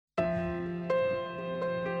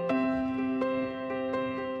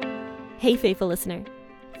Hey, faithful listener.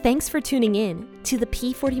 Thanks for tuning in to the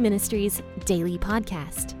P40 Ministries Daily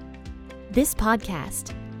Podcast. This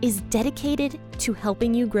podcast is dedicated to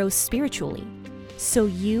helping you grow spiritually so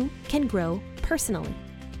you can grow personally.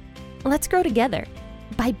 Let's grow together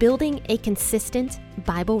by building a consistent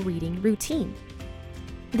Bible reading routine.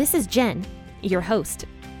 This is Jen, your host,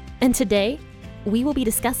 and today we will be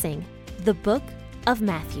discussing the book of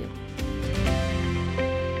Matthew.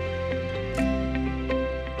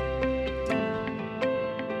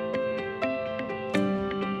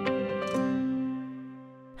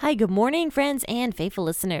 Hi, good morning, friends and faithful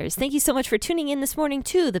listeners. Thank you so much for tuning in this morning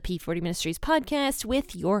to the P40 Ministries podcast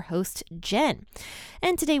with your host, Jen.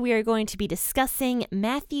 And today we are going to be discussing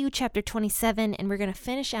Matthew chapter 27, and we're going to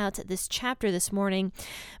finish out this chapter this morning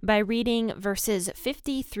by reading verses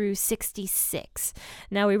 50 through 66.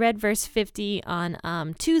 Now, we read verse 50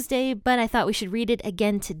 on Tuesday, but I thought we should read it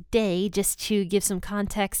again today just to give some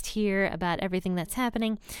context here about everything that's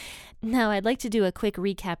happening. Now, I'd like to do a quick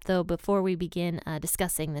recap, though, before we begin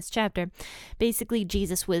discussing this chapter. Basically,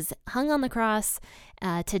 Jesus was hung on the cross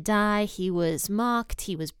to die. He was mocked,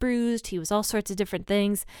 he was bruised, he was all sorts of different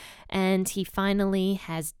things, and he finally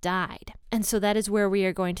has died. And so that is where we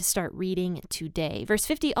are going to start reading today. Verse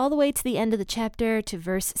 50 all the way to the end of the chapter to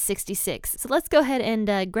verse 66. So let's go ahead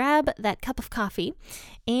and grab that cup of coffee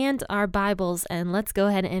and our Bibles, and let's go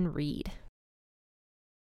ahead and read.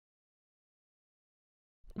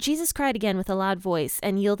 Jesus cried again with a loud voice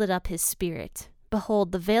and yielded up his spirit.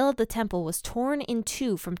 Behold, the veil of the temple was torn in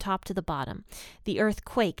two from top to the bottom. The earth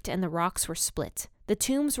quaked and the rocks were split. The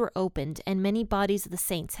tombs were opened, and many bodies of the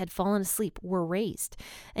saints had fallen asleep were raised.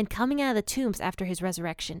 And coming out of the tombs after his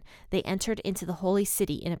resurrection, they entered into the holy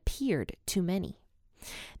city and appeared to many.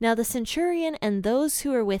 Now the centurion and those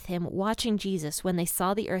who were with him watching Jesus when they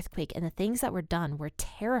saw the earthquake and the things that were done were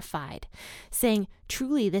terrified, saying,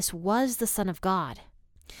 "Truly this was the Son of God."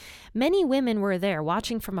 Many women were there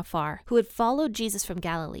watching from afar, who had followed Jesus from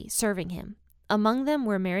Galilee, serving him. Among them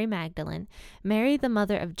were Mary Magdalene, Mary the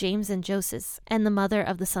mother of James and Joseph, and the mother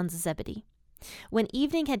of the sons of Zebedee. When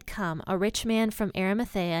evening had come, a rich man from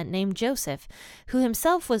Arimathea named Joseph, who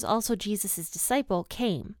himself was also Jesus' disciple,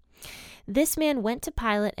 came. This man went to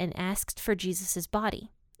Pilate and asked for Jesus' body.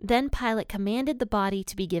 Then Pilate commanded the body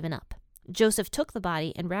to be given up. Joseph took the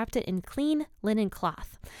body and wrapped it in clean linen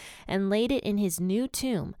cloth and laid it in his new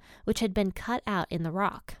tomb, which had been cut out in the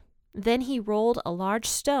rock. Then he rolled a large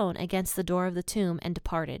stone against the door of the tomb and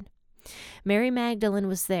departed. Mary Magdalene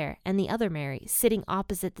was there, and the other Mary, sitting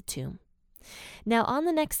opposite the tomb. Now on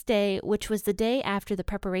the next day, which was the day after the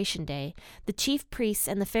preparation day, the chief priests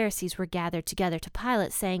and the Pharisees were gathered together to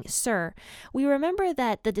Pilate, saying, "Sir, we remember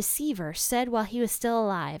that the deceiver said while he was still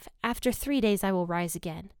alive, 'After 3 days I will rise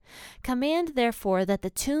again.' Command, therefore, that the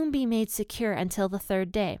tomb be made secure until the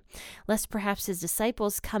third day, lest perhaps his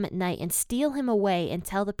disciples come at night and steal him away and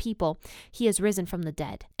tell the people he has risen from the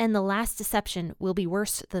dead, and the last deception will be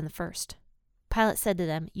worse than the first." Pilate said to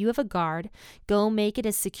them, "You have a guard. Go make it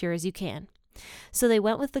as secure as you can." So they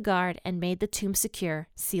went with the guard and made the tomb secure,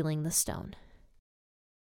 sealing the stone.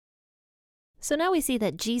 So now we see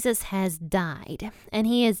that Jesus has died, and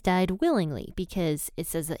he has died willingly because it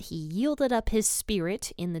says that he yielded up his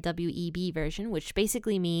spirit in the WEB version, which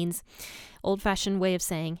basically means old-fashioned way of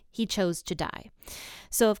saying he chose to die.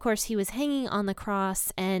 So of course he was hanging on the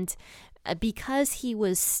cross, and because he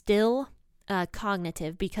was still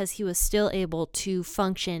cognitive, because he was still able to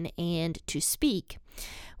function and to speak,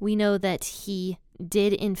 we know that he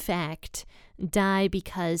did in fact die,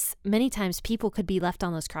 because many times people could be left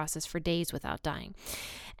on those crosses for days without dying.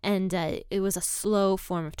 And it was a slow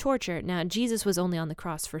form of torture. Now, Jesus was only on the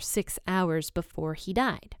cross for 6 hours before he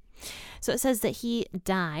died. So it says that he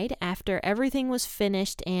died after everything was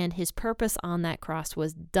finished and his purpose on that cross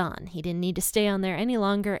was done. He didn't need to stay on there any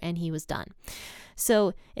longer, and he was done.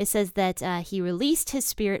 So it says that he released his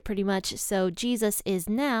spirit pretty much. So Jesus is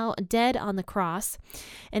now dead on the cross.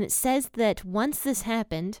 And it says that once this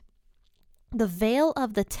happened, the veil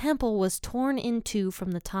of the temple was torn in two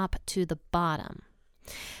from the top to the bottom.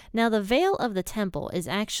 Now, the veil of the temple is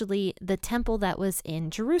actually the temple that was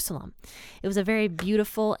in Jerusalem. It was a very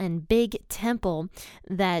beautiful and big temple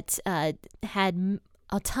that had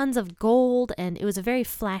tons of gold, and it was a very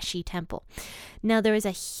flashy temple. Now, there was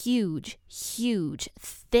a huge,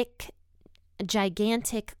 thick,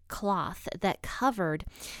 gigantic cloth that covered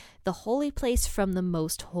the holy place from the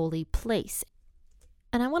most holy place.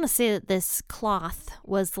 And I want to say that this cloth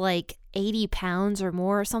was like 80 pounds or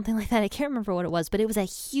more or something like that. I can't remember what it was, but it was a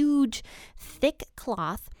huge, thick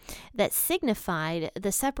cloth that signified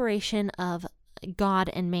the separation of God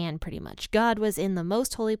and man, pretty much. God was in the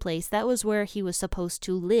most holy place. That was where he was supposed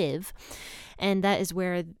to live. And that is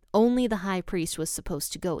where only the high priest was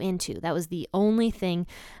supposed to go into. That was the only thing,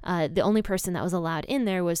 the only person that was allowed in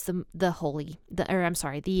there was oh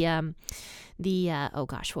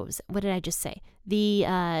gosh, what did I just say?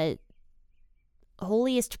 The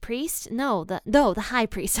holiest priest? No, the high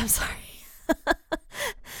priest. I'm sorry.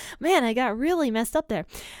 Man, I got really messed up there.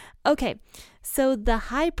 Okay, so the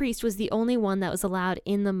high priest was the only one that was allowed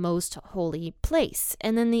in the most holy place.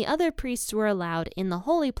 And then the other priests were allowed in the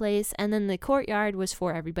holy place, and then the courtyard was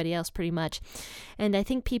for everybody else pretty much. And I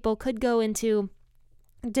think people could go into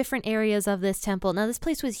different areas of this temple. Now, this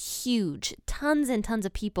place was huge. Tons and tons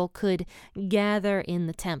of people could gather in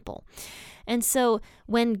the temple. And so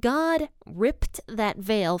when God ripped that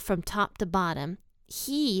veil from top to bottom,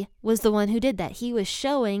 he was the one who did that. He was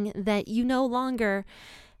showing that you no longer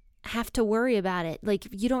have to worry about it. Like,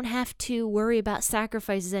 you don't have to worry about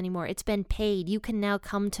sacrifices anymore. It's been paid. You can now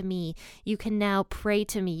come to me. You can now pray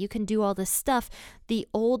to me. You can do all this stuff. The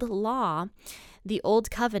old law, the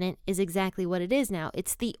old covenant is exactly what it is now.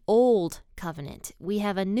 It's the old covenant. We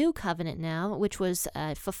have a new covenant now, which was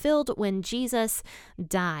fulfilled when Jesus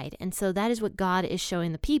died. And so that is what God is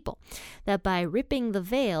showing the people, that by ripping the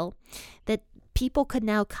veil, that people could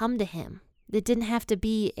now come to him. It didn't have to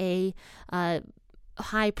be a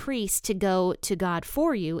high priest to go to God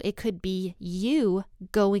for you. It could be you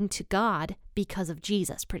going to God because of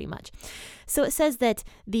Jesus, pretty much. So it says that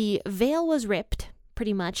the veil was ripped,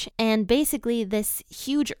 pretty much, and basically this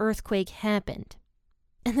huge earthquake happened.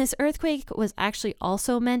 And this earthquake was actually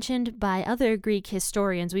also mentioned by other Greek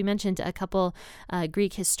historians. We mentioned a couple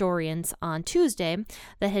Greek historians on Tuesday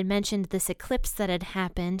that had mentioned this eclipse that had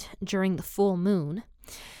happened during the full moon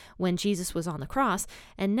when Jesus was on the cross.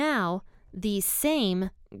 And now these same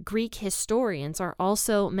Greek historians are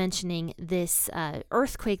also mentioning this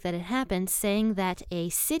earthquake that had happened, saying that a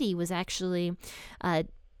city was actually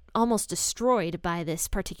almost destroyed by this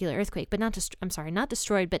particular earthquake, but not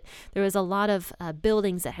destroyed, but there was a lot of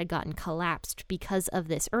buildings that had gotten collapsed because of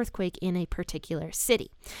this earthquake in a particular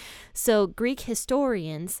city. So Greek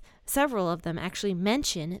historians, several of them actually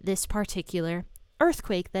mention this particular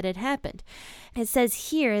earthquake that had happened. It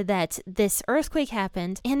says here that this earthquake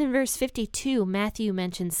happened, and in verse 52, Matthew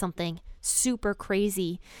mentions something super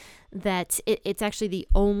crazy that it's actually the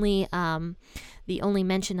only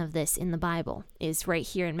mention of this in the Bible is right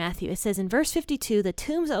here in Matthew. It says in verse 52, the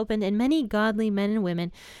tombs opened and many godly men and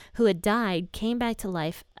women who had died came back to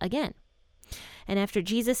life again. And after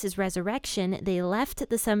Jesus' resurrection, they left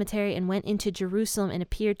the cemetery and went into Jerusalem and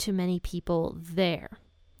appeared to many people there.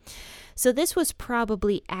 So this was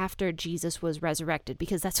probably after Jesus was resurrected,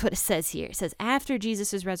 because that's what it says here. It says after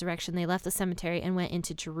Jesus' resurrection, they left the cemetery and went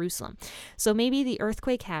into Jerusalem. So maybe the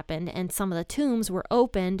earthquake happened and some of the tombs were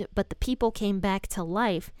opened, but the people came back to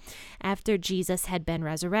life after Jesus had been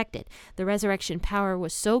resurrected. The resurrection power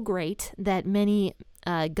was so great that many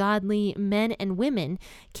godly men and women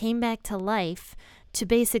came back to life to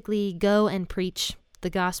basically go and preach the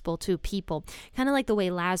gospel to people, kind of like the way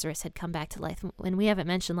Lazarus had come back to life. And we haven't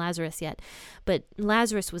mentioned Lazarus yet, but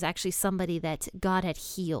Lazarus was actually somebody that God had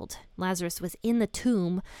healed. Lazarus was in the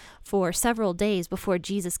tomb for several days before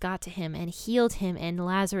Jesus got to him and healed him, and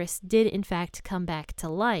Lazarus did in fact come back to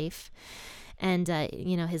life. And,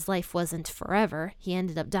 his life wasn't forever. He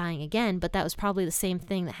ended up dying again, but that was probably the same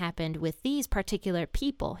thing that happened with these particular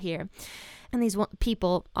people here. And these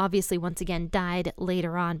people obviously once again died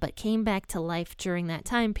later on, but came back to life during that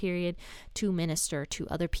time period to minister to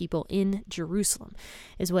other people in Jerusalem,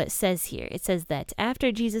 is what it says here. It says that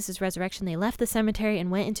after Jesus' resurrection, they left the cemetery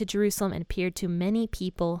and went into Jerusalem and appeared to many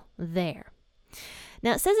people there.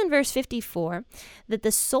 Now it says in verse 54 that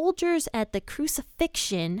the soldiers at the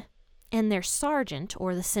crucifixion and their sergeant,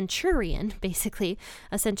 or the centurion, basically,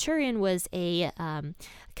 a centurion was a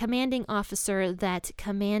commanding officer that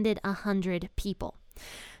commanded 100 people.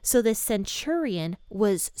 So this centurion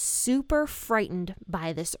was super frightened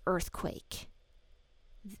by this earthquake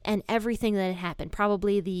and everything that had happened,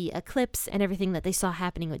 probably the eclipse and everything that they saw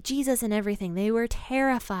happening with Jesus and everything. They were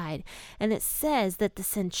terrified. And it says that the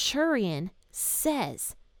centurion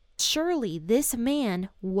says, surely this man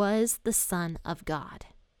was the Son of God.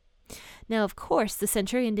 Now, of course, the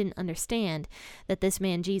centurion didn't understand that this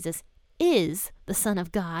man, Jesus, is the Son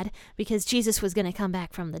of God, because Jesus was going to come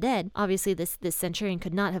back from the dead. Obviously, this centurion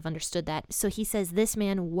could not have understood that. So he says this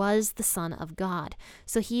man was the Son of God.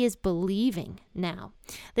 So he is believing now.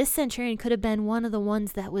 This centurion could have been one of the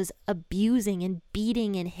ones that was abusing and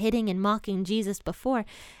beating and hitting and mocking Jesus before.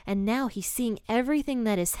 And now he's seeing everything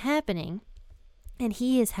that is happening, and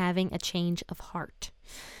he is having a change of heart.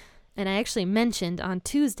 And I actually mentioned on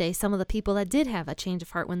Tuesday some of the people that did have a change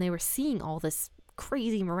of heart when they were seeing all this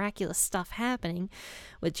crazy miraculous stuff happening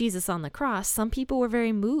with Jesus on the cross. Some people were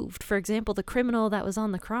very moved. For example, the criminal that was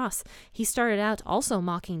on the cross, he started out also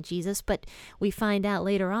mocking Jesus, but we find out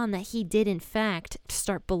later on that he did in fact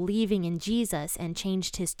start believing in Jesus and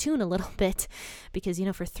changed his tune a little bit, because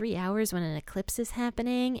for 3 hours when an eclipse is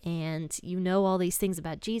happening and all these things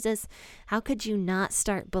about Jesus, how could you not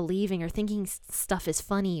start believing or thinking stuff is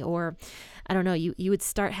funny? Or I don't know, you would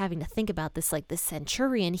start having to think about this like the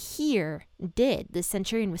centurion here did. The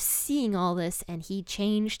centurion was seeing all this and he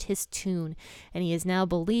changed his tune, and he is now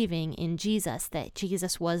believing in Jesus, that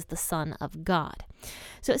Jesus was the Son of God.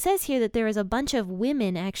 So it says here that there was a bunch of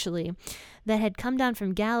women actually that had come down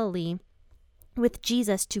from Galilee with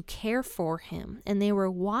Jesus to care for him, and they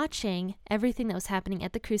were watching everything that was happening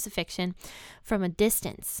at the crucifixion from a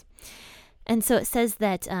distance. And so it says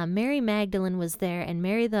that Mary Magdalene was there, and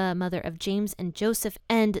Mary, the mother of James and Joseph,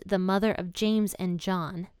 and the mother of James and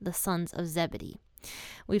John, the sons of Zebedee.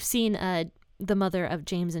 We've seen the mother of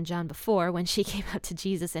James and John before when she came up to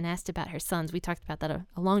Jesus and asked about her sons. We talked about that a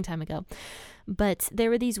long time ago. But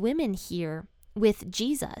there were these women here with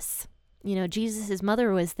Jesus. Jesus'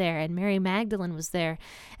 mother was there, and Mary Magdalene was there.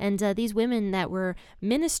 And these women that were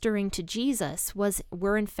ministering to Jesus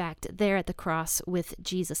were in fact there at the cross with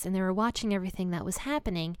Jesus, and they were watching everything that was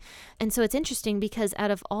happening. And so it's interesting because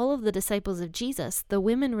out of all of the disciples of Jesus, the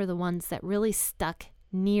women were the ones that really stuck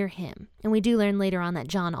near him. And we do learn later on that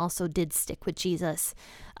John also did stick with Jesus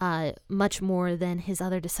much more than his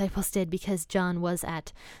other disciples did, because John was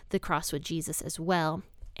at the cross with Jesus as well.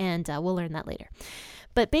 And we'll learn that later.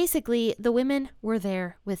 But basically, the women were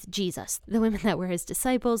there with Jesus. The women that were his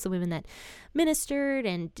disciples, the women that ministered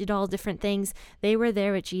and did all different things, they were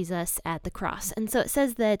there with Jesus at the cross. And so it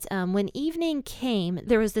says that when evening came,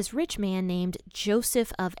 there was this rich man named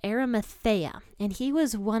Joseph of Arimathea, and he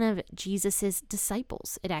was one of Jesus's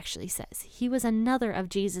disciples, it actually says. He was another of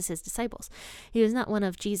Jesus's disciples. He was not one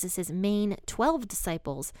of Jesus's main 12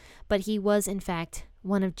 disciples, but he was, in fact,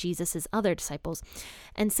 one of Jesus's other disciples.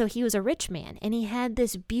 And so he was a rich man, and he had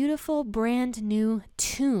this beautiful brand new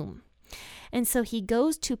tomb. And so he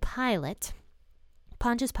goes to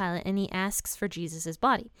Pontius Pilate, and he asks for Jesus's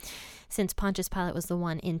body. Since Pontius Pilate was the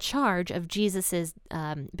one in charge of Jesus's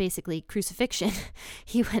basically crucifixion,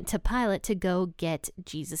 he went to Pilate to go get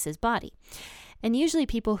Jesus's body. And usually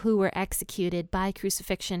people who were executed by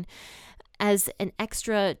crucifixion as an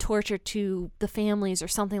extra torture to the families or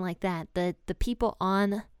something like that, the people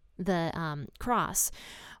on the cross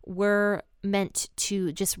were meant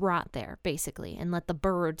to just rot there, basically, and let the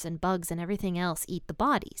birds and bugs and everything else eat the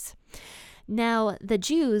bodies. Now, the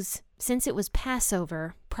Jews, since it was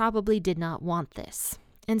Passover, probably did not want this.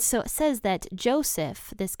 And so it says that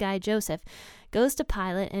Joseph, this guy Joseph, goes to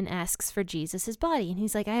Pilate and asks for Jesus' body. And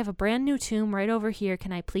he's like, I have a brand new tomb right over here.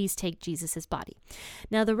 Can I please take Jesus' body?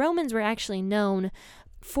 Now, the Romans were actually known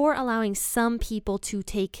for allowing some people to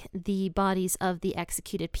take the bodies of the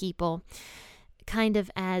executed people kind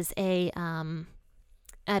of as a,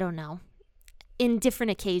 I don't know, in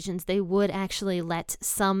different occasions, they would actually let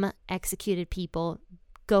some executed people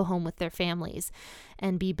go home with their families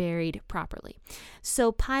and be buried properly.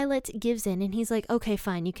 So Pilate gives in, and he's like, okay,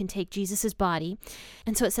 fine, you can take Jesus's body.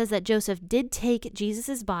 And so it says that Joseph did take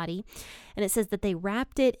Jesus's body, and it says that they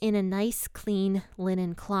wrapped it in a nice clean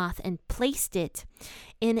linen cloth and placed it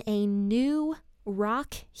in a new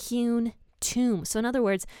rock-hewn tomb. So in other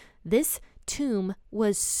words, this tomb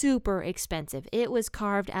was super expensive. It was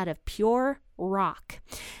carved out of pure rock.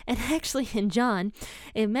 And actually in John,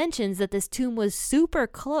 it mentions that this tomb was super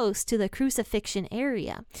close to the crucifixion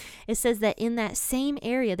area. It says that in that same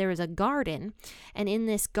area there was a garden, and in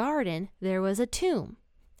this garden there was a tomb.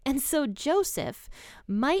 And so Joseph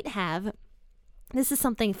might have, this is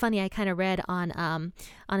something funny I kind of read on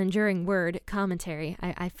Enduring Word commentary.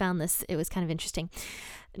 I found this, it was kind of interesting.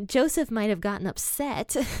 Joseph might have gotten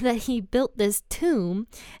upset that he built this tomb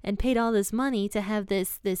and paid all this money to have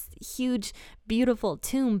this huge, beautiful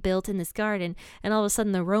tomb built in this garden, and all of a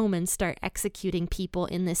sudden the Romans start executing people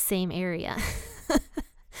in this same area.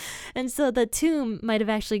 And so the tomb might have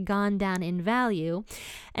actually gone down in value,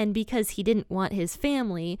 and because he didn't want his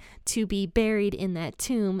family to be buried in that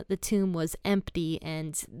tomb, the tomb was empty,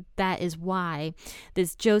 and that is why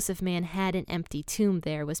this Joseph man had an empty tomb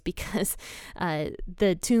there, was because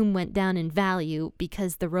the tomb went down in value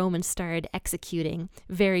because the Romans started executing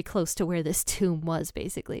very close to where this tomb was,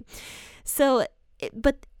 basically. So,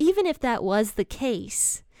 but even if that was the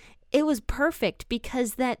case, it was perfect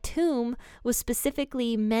because that tomb was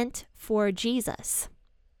specifically meant for Jesus.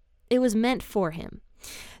 It was meant for him.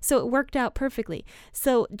 So it worked out perfectly.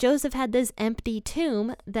 So Joseph had this empty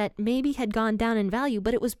tomb that maybe had gone down in value,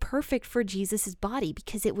 but it was perfect for Jesus's body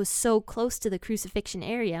because it was so close to the crucifixion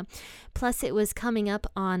area. Plus it was coming up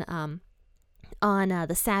on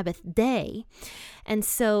the Sabbath day. And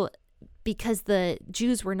so because the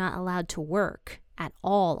Jews were not allowed to work at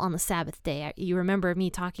all on the Sabbath day, you remember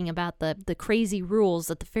me talking about the crazy rules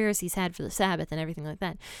that the Pharisees had for the Sabbath and everything like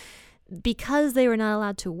that. Because they were not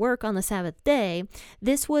allowed to work on the Sabbath day,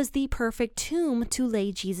 this was the perfect tomb to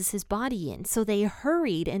lay Jesus' body in. So they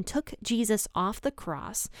hurried and took Jesus off the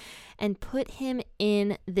cross and put him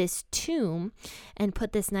in this tomb and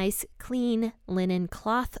put this nice clean linen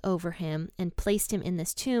cloth over him and placed him in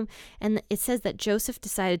this tomb. And it says that Joseph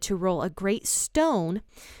decided to roll a great stone,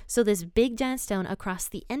 so this big giant stone, across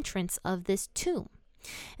the entrance of this tomb.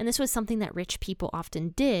 And this was something that rich people often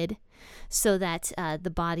did so that the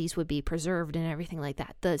bodies would be preserved and everything like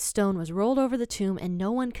that. The stone was rolled over the tomb and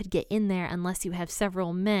no one could get in there unless you have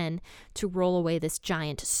several men to roll away this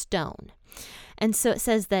giant stone. And so it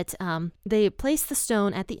says that they placed the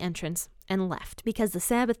stone at the entrance and left because the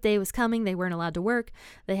Sabbath day was coming. They weren't allowed to work.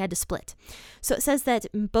 They had to split. So it says that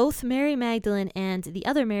both Mary Magdalene and the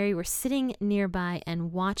other Mary were sitting nearby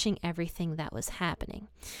and watching everything that was happening.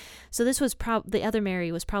 So this was the other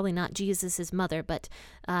Mary was probably not Jesus's mother, but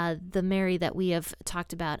the Mary that we have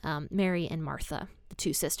talked about, Mary and Martha, the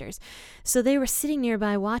two sisters. So they were sitting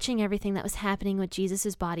nearby watching everything that was happening with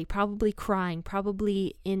Jesus's body, probably crying,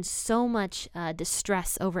 probably in so much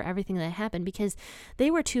distress over everything that happened, because they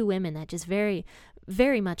were two women that just very,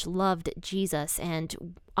 very much loved Jesus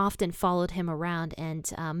and often followed him around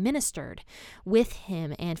and ministered with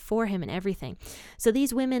him and for him and everything. So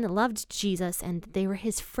these women loved Jesus and they were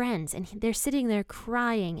his friends, and they're sitting there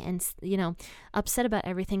crying and, upset about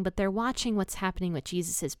everything, but they're watching what's happening with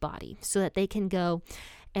Jesus's body so that they can go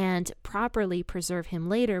and properly preserve him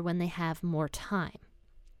later when they have more time,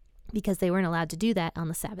 because they weren't allowed to do that on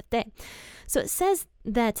the Sabbath day. So it says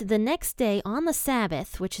that the next day on the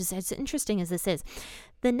Sabbath, which is as interesting as this is,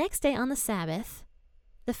 the next day on the Sabbath,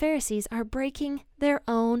 the Pharisees are breaking their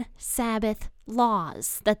own Sabbath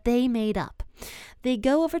laws that they made up. They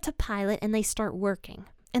go over to Pilate and they start working.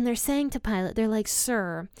 And they're saying to Pilate, they're like,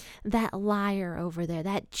 "Sir, that liar over there,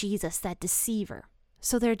 that Jesus, that deceiver."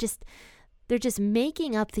 So they're just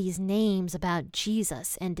making up these names about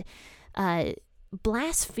Jesus and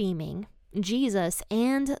blaspheming Jesus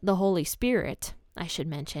and the Holy Spirit, I should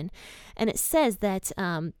mention. And it says that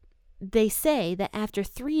they say that after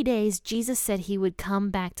 3 days, Jesus said he would come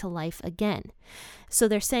back to life again. So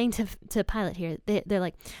they're saying to Pilate here, they're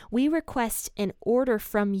like, "We request an order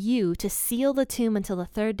from you to seal the tomb until the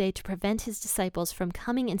third day to prevent his disciples from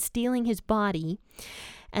coming and stealing his body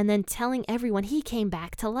and then telling everyone he came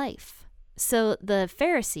back to life." So the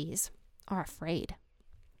Pharisees are afraid,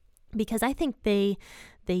 because I think they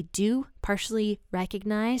do partially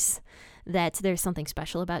recognize that there's something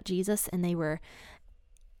special about Jesus, and they were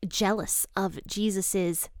jealous of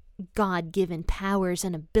Jesus's God-given powers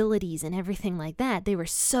and abilities and everything like that. They were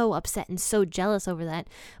so upset and so jealous over that,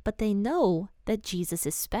 but they know that Jesus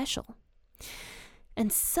is special.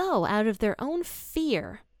 And so out of their own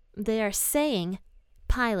fear, they are saying,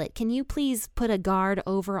 "Pilate, can you please put a guard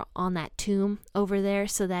over on that tomb over there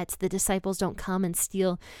so that the disciples don't come and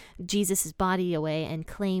steal Jesus' body away and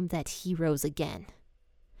claim that he rose again?"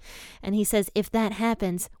 And he says, if that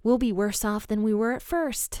happens, we'll be worse off than we were at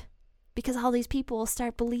first, because all these people will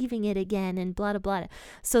start believing it again and blah, blah, blah.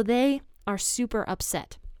 So they are super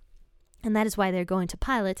upset. And that is why they're going to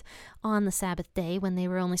Pilate on the Sabbath day, when they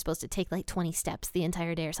were only supposed to take like 20 steps the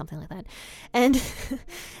entire day or something like that.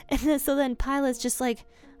 And so then Pilate's just like,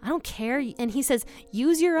 "I don't care." And he says,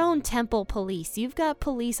 "Use your own temple police. You've got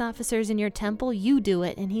police officers in your temple. You do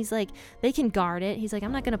it." And he's like, "They can guard it." He's like,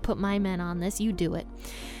 "I'm not going to put my men on this. You do it."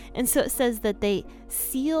 And so it says that they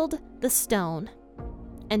sealed the stone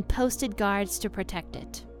and posted guards to protect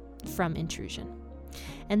it from intrusion.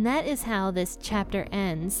 And that is how this chapter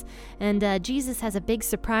ends. And Jesus has a big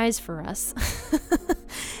surprise for us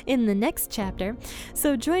in the next chapter.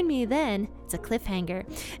 So join me then. It's a cliffhanger.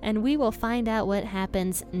 And we will find out what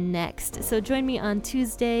happens next. So join me on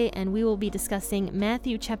Tuesday, and we will be discussing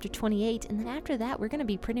Matthew chapter 28. And then after that, we're going to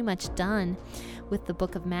be pretty much done with the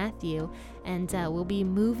book of Matthew. And we'll be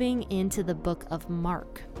moving into the book of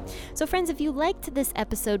Mark. So friends, if you liked this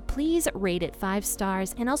episode, please rate it 5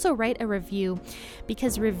 stars and also write a review,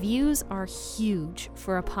 because reviews are huge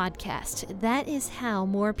for a podcast. That is how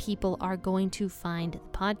more people are going to find the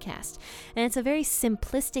podcast. And it's a very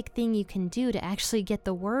simplistic thing you can do do to actually get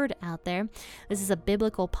the word out there. This is a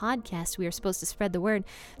biblical podcast. We are supposed to spread the word.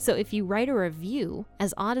 So if you write a review,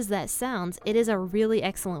 as odd as that sounds, it is a really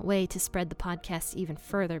excellent way to spread the podcast even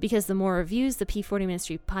further, because the more reviews the P40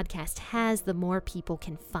 Ministry podcast has, the more people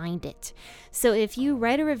can find it. So if you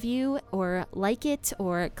write a review or like it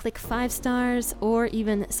or click 5 stars or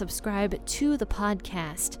even subscribe to the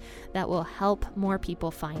podcast, that will help more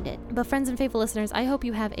people find it. But friends and faithful listeners, I hope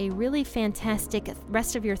you have a really fantastic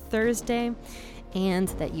rest of your Thursday and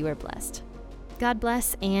that you are blessed. God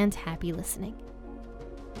bless and happy listening.